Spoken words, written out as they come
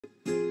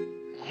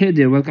Hey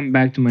there, welcome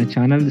back to my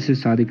channel. This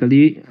is Sadiq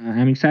Ali.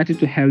 I'm excited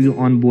to have you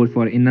on board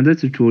for another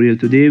tutorial.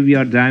 Today we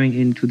are diving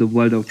into the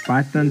world of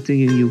Python,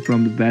 taking you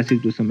from the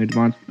basic to some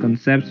advanced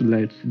concepts.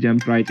 Let's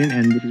jump right in.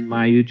 And this is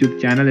my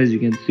YouTube channel, as you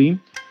can see.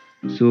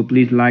 So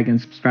please like and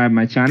subscribe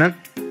my channel.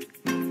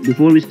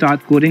 Before we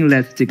start coding,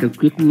 let's take a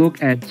quick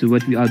look at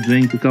what we are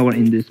going to cover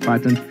in this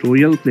Python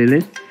tutorial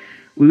playlist.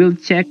 We will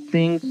check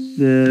things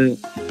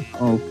with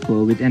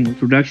an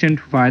introduction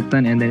to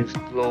Python and then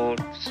explore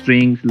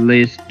strings,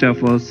 lists,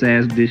 tuples,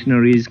 sets,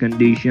 dictionaries,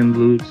 condition,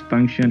 loops,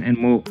 function, and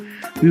more.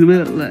 We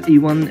will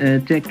even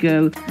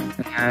tackle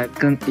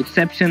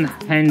exception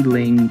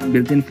handling,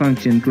 built-in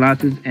function,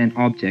 classes, and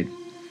objects.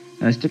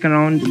 Stick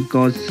around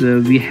because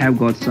we have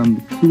got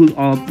some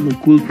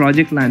cool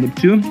project lined up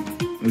too.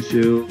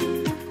 So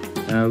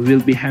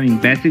we'll be having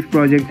basic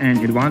project and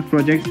advanced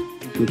project.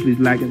 So please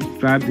like and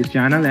subscribe this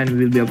channel, and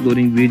we'll be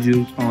uploading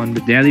videos on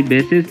the daily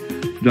basis.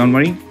 Don't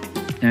worry.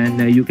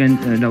 And you can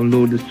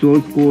download the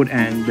source code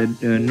and the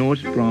notes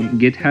from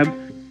GitHub.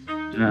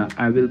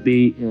 I will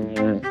give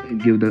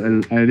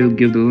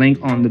the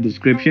link on the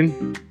description.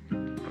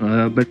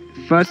 But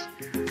first,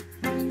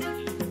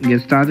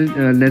 get started.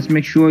 Let's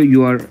make sure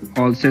you are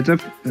all set up.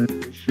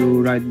 So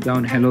write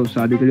down hello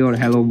Sadiq Ali or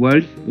hello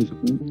world.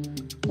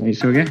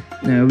 It's okay.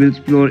 We'll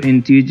explore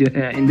integer.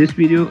 In this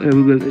video,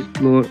 we will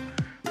explore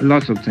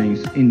lots of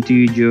things: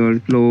 integer,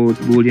 float,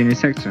 boolean,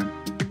 etc.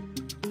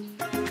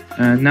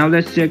 Now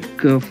let's check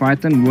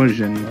Python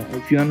version.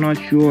 If you are not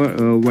sure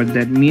what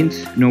that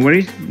means, no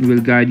worries.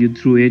 We'll guide you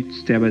through it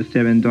step by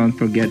step, and don't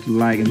forget to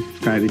like and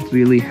subscribe. It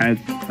really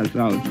helps us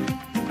out.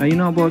 You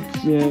know about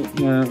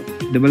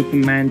double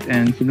command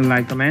and single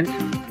line command,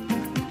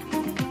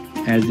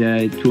 as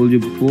I told you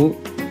before.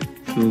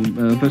 So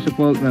first of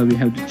all, we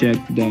have to check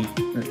the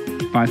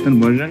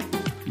Python version.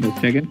 Let's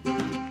check it.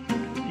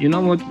 You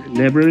know what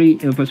library?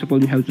 First of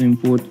all, you have to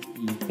import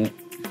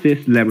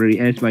sys library,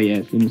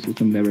 SYS, in the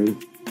system library.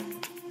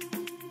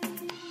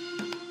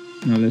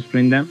 Now let's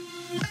print them.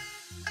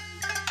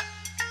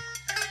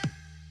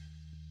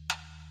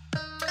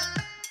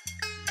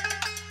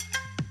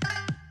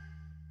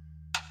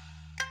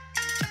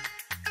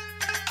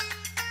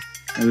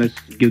 Let's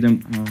give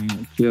them a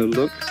clear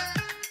look.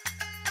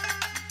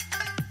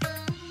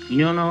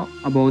 You know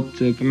about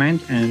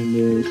command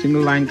and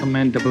single line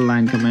command, double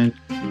line command.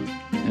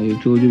 As I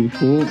told you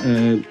before,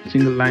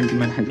 single line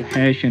command has a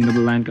hash and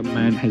double line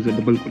command has a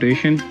double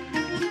quotation.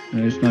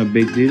 It's not a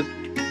big deal.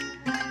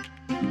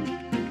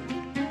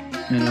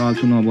 And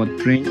also know about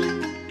print.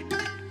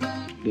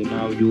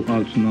 Now you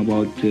also know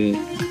about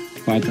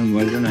Python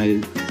version.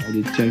 I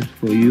did check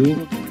for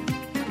you.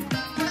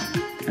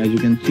 As you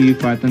can see,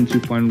 Python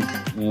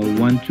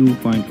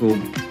 3.12.0.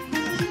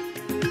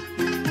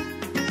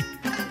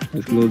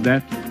 Let's close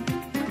that.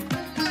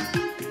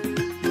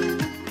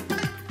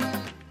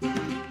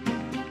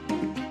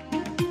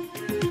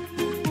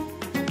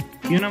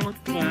 You know what?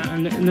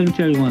 Let me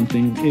tell you one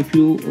thing. If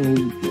you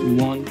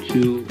want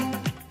to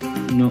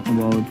know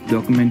about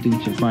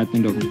documenting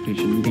Python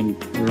documentation, you can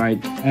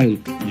write L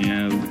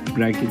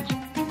brackets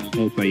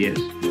SYS.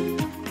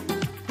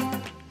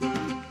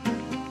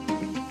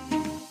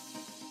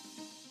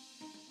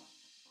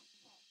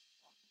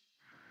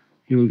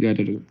 You will get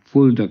a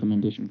full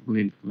documentation, full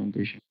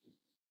implementation.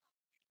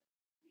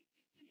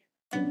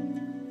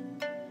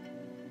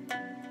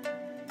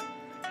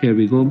 Here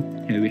we go.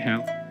 Here we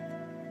have.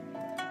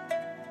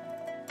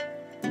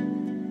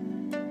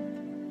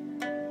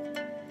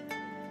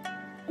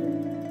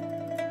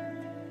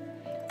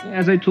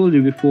 As I told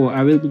you before,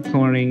 I will be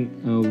covering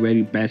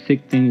very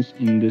basic things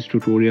in this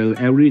tutorial.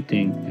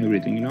 Everything,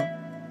 you know.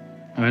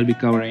 I will be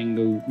covering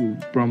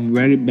from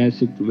very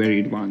basic to very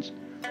advanced.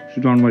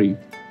 So don't worry.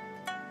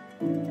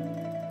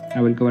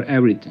 I will cover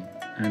everything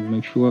and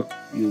make sure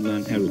you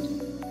learn everything.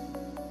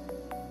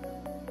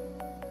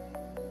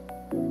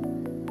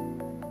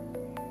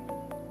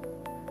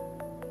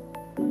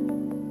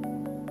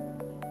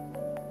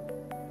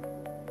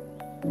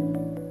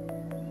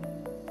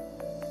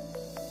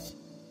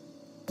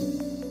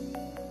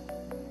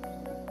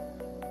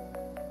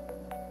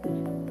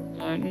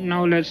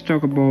 Now let's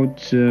talk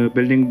about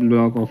building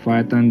block of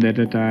Python,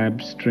 data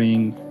type,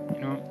 string,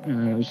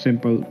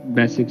 simple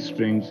basic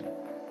strings.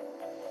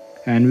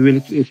 And we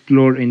will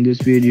explore in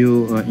this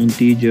video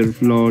integer,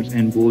 floats,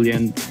 and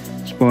boolean,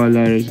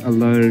 spoilers,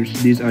 alerts.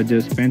 These are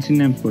just fancy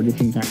names for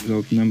different kinds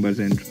of numbers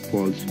and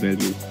false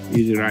values.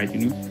 Easy, right?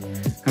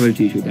 I will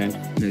teach you that.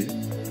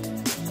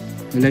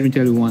 Let me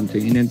tell you one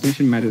thing: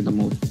 indentation matters the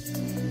most.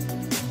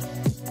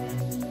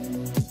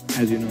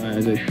 As you know,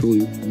 as I show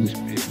you in this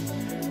page,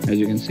 as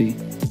you can see,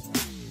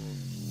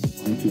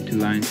 150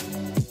 lines.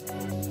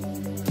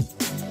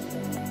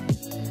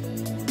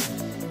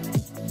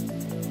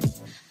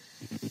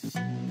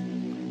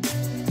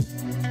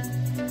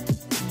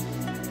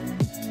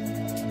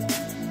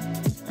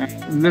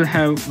 We'll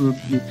have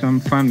some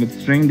fun with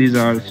string. These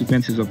are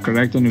sequences of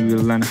characters, and we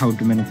will learn how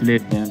to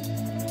manipulate them.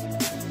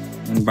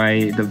 And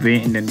by the way,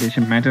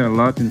 indentation matter a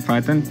lot in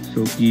Python,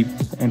 so keep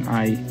an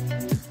eye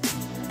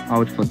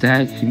out for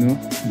that.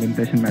 The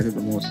impression matters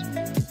the most.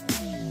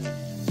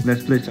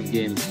 Let's play some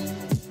games.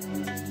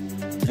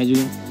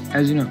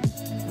 As you know,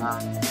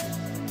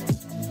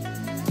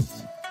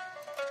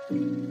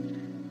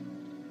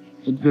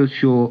 it will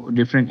show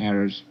different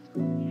errors.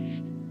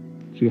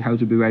 So you have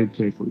to be very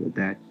careful with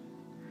that.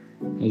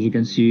 As you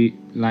can see,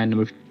 line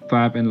number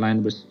 5 and line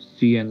number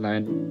C and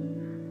line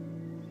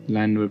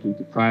number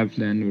 55,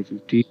 line number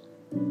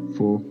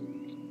 54.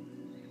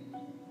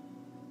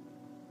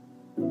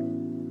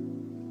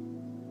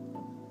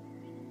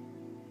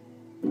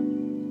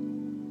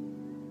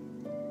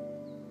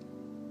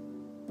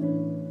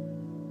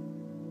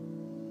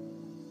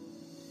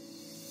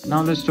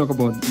 Now let's talk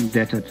about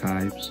data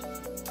types.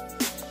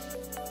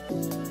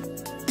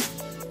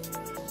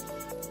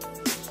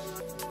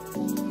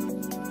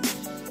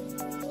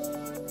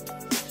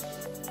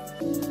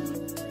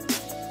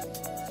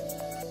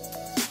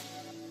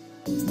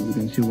 You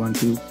can see 1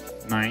 to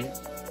 9.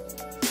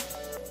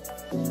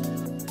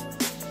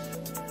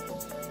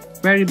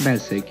 Very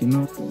basic,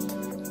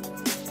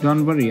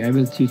 Don't worry, I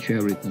will teach you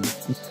everything.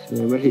 It's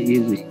very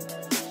easy.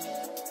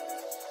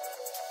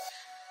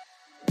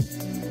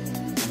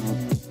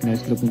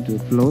 Let's look into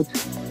float.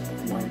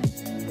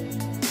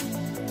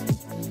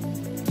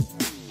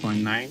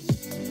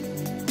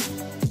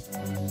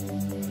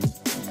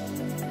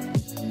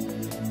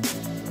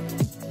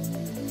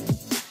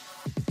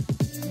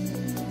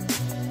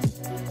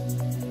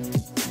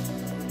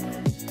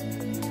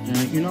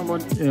 You know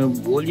about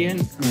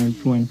Boolean,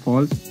 true and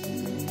false?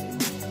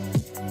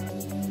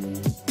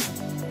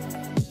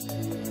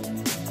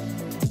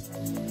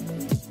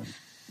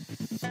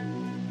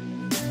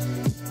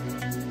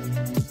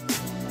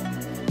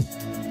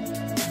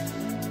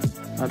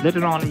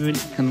 Later on, we will be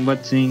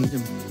converting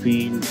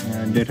between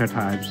data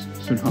types,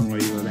 so don't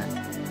worry about that.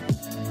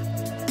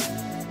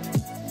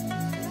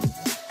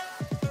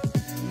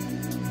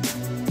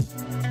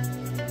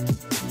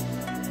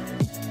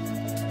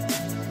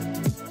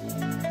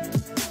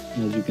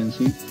 As you can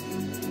see,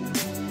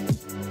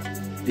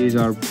 these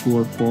are true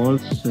or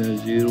false,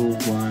 0,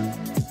 1.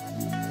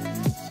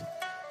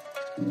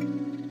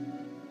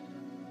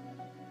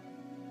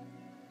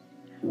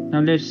 Now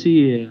let's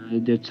see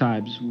the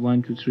types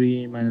 1 to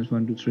 3, minus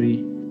 1 to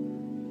 3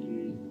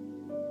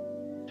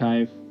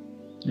 type.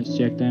 Let's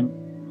check them.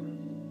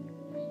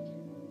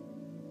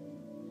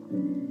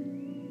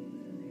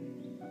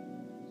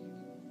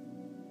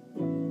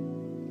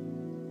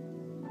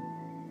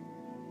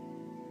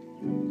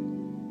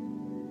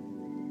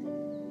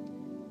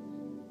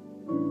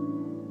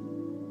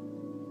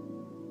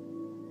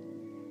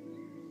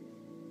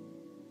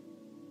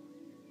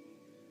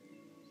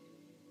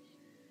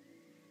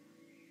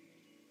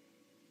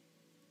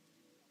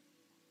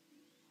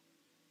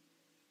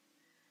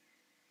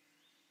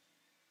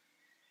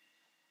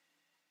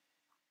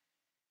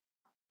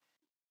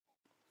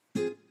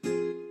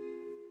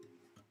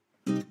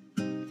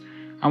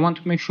 I want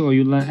to make sure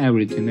you learn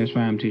everything. That's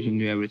why I'm teaching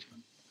you everything.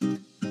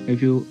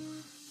 If you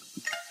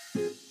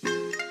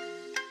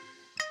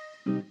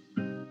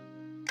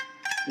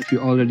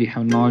already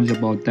have knowledge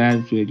about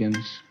that, so you can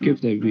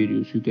skip the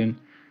videos. You can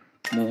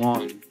move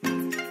on.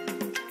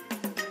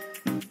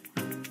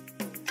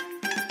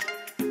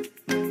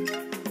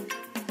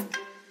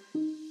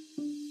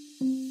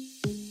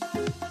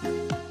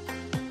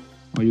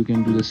 Or you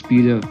can do the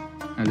speed up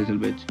a little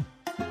bit.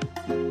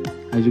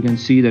 As you can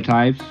see, the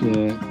types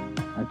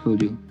I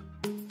told you.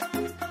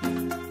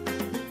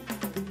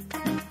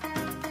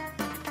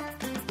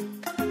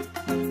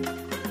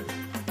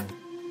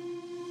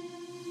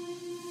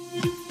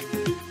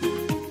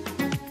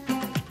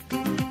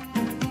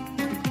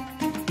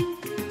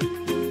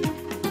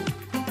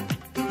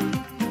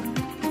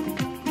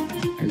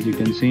 As you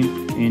can see,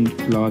 int,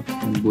 float,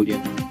 and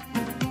boolean.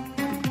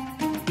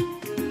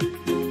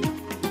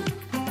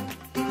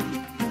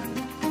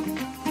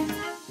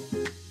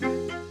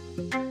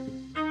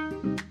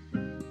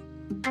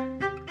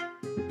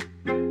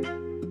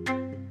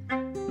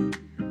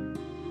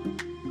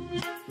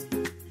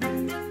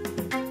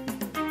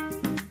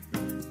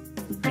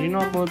 You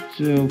know about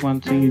one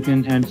thing, you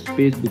can add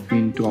space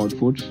between two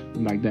outputs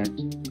like that.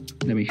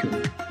 Let me show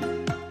you.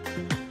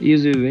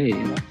 Easy way,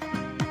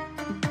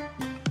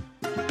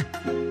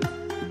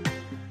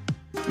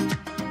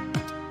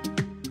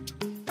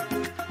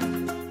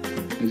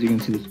 As you can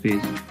see the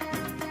space.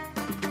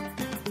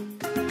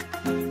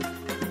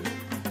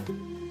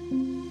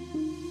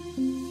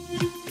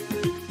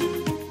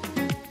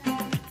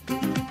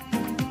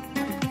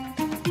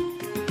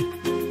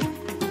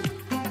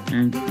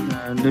 And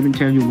let me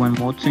tell you one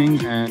more thing,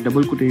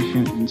 double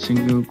quotation and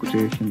single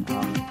quotation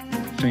are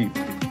same.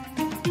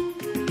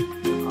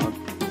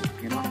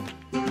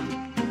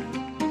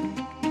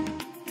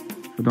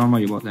 So don't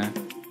worry about that.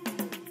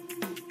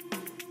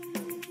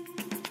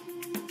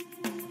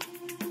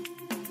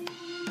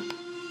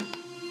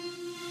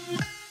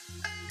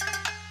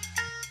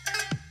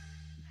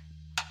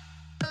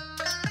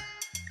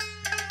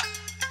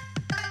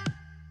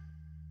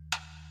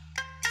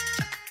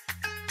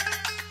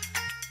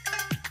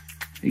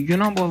 You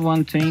know about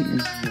one thing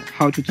is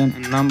how to turn a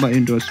number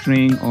into a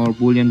string or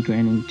boolean to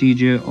an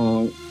integer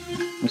or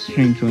a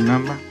string to a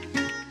number.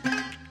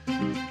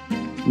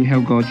 We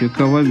have got you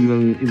covered. We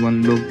will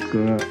even look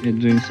at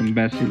doing some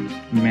basic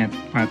math.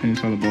 Python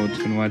is all about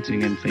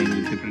converting and playing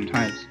with different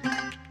types.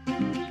 So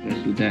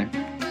let's do that.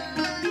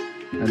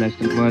 Let's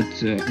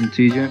convert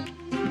integer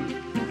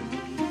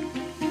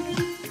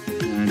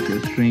to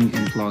a string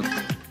and plot.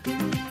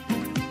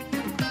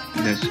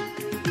 Let's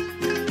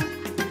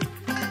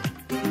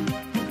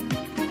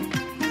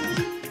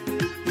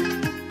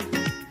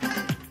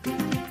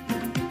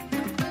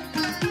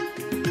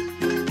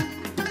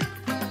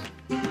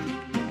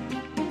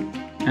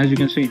as you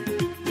can see,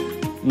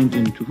 int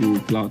into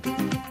plot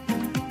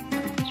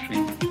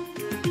string.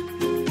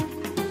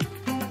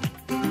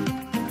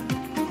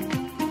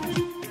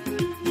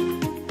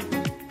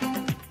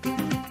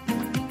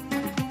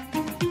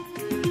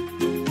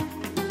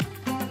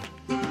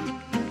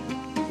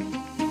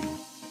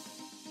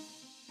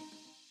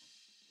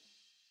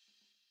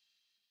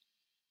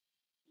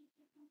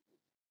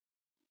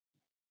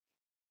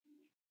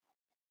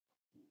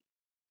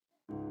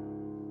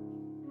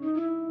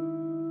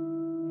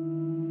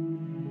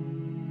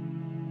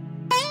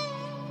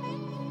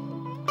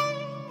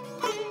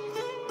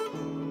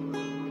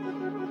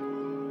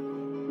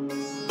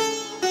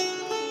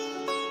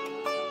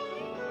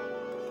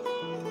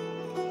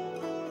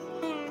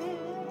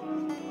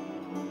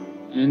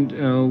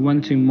 And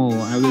one thing more,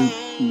 I will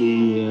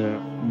be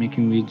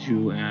making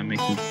video and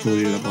making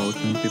tutorial about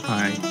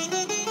Simplify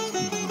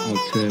of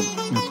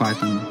the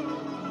Python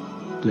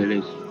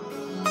playlist,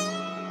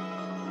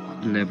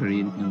 the library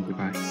in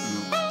Simplify.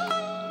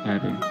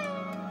 Array.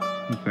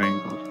 It's very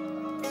important.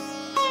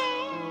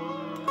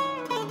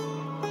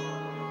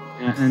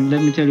 And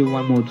let me tell you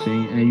one more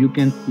thing. You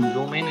can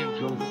zoom in and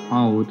zoom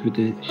out with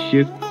a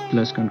shift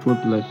plus control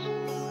plus,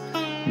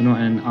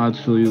 and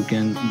also you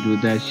can do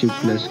that shift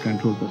plus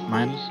control plus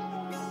minus.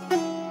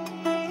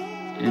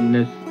 And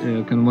let's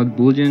convert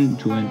boolean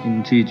to an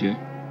integer.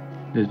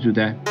 Let's do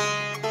that.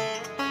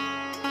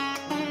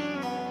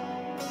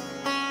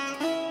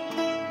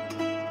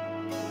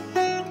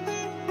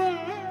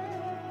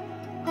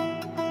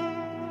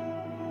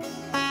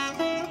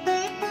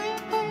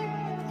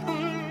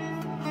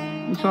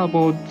 It's all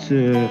about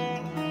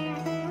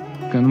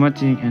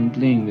converting and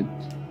playing with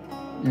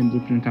in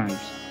different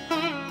types.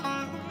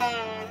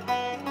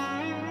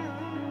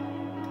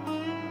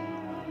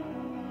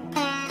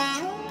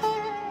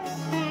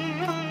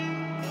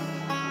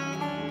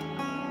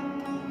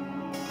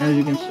 As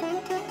you can see,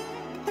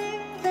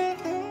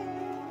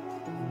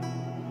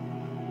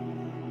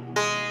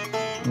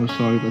 oh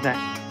sorry about that.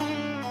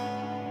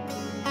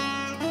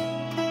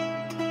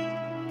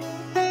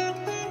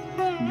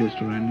 Just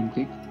a random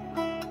click.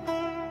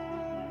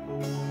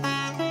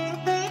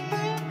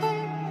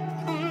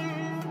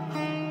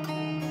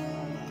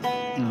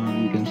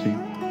 You can see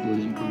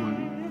boolean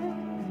converted.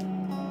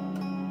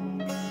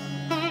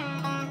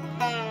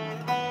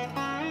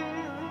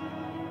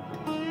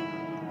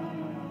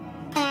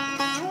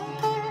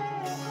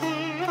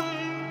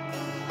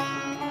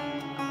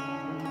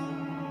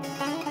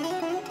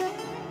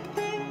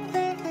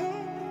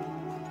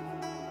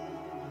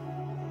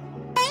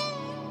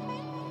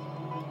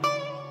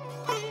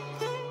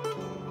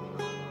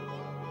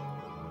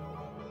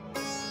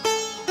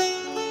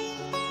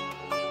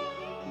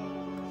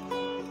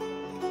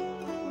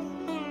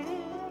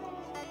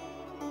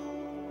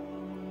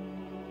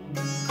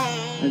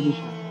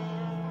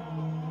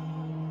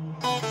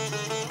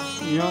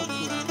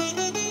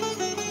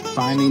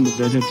 Finding the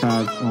data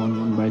type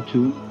on 1 by 2.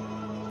 You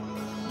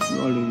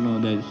already know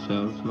that it's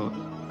a float.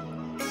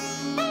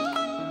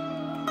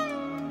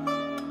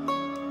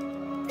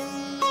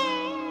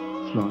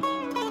 Float.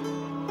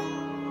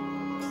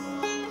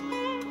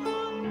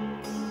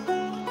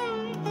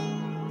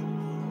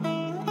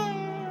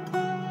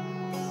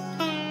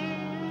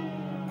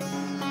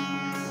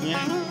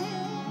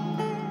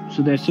 So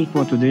that's it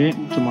for today.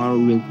 Tomorrow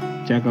we'll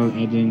tackle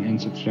adding and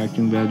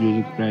subtracting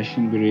values,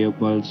 expression,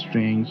 variables,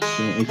 strings.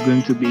 It's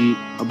going to be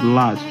a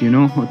blast,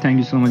 Thank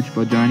you so much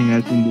for joining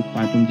us in this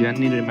Python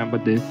journey. Remember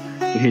to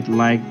hit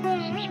like,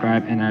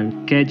 subscribe, and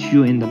I'll catch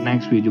you in the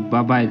next video.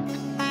 Bye bye.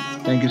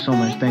 Thank you so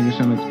much.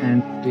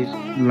 And please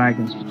like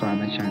and subscribe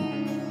my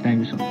channel.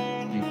 Thank you so much.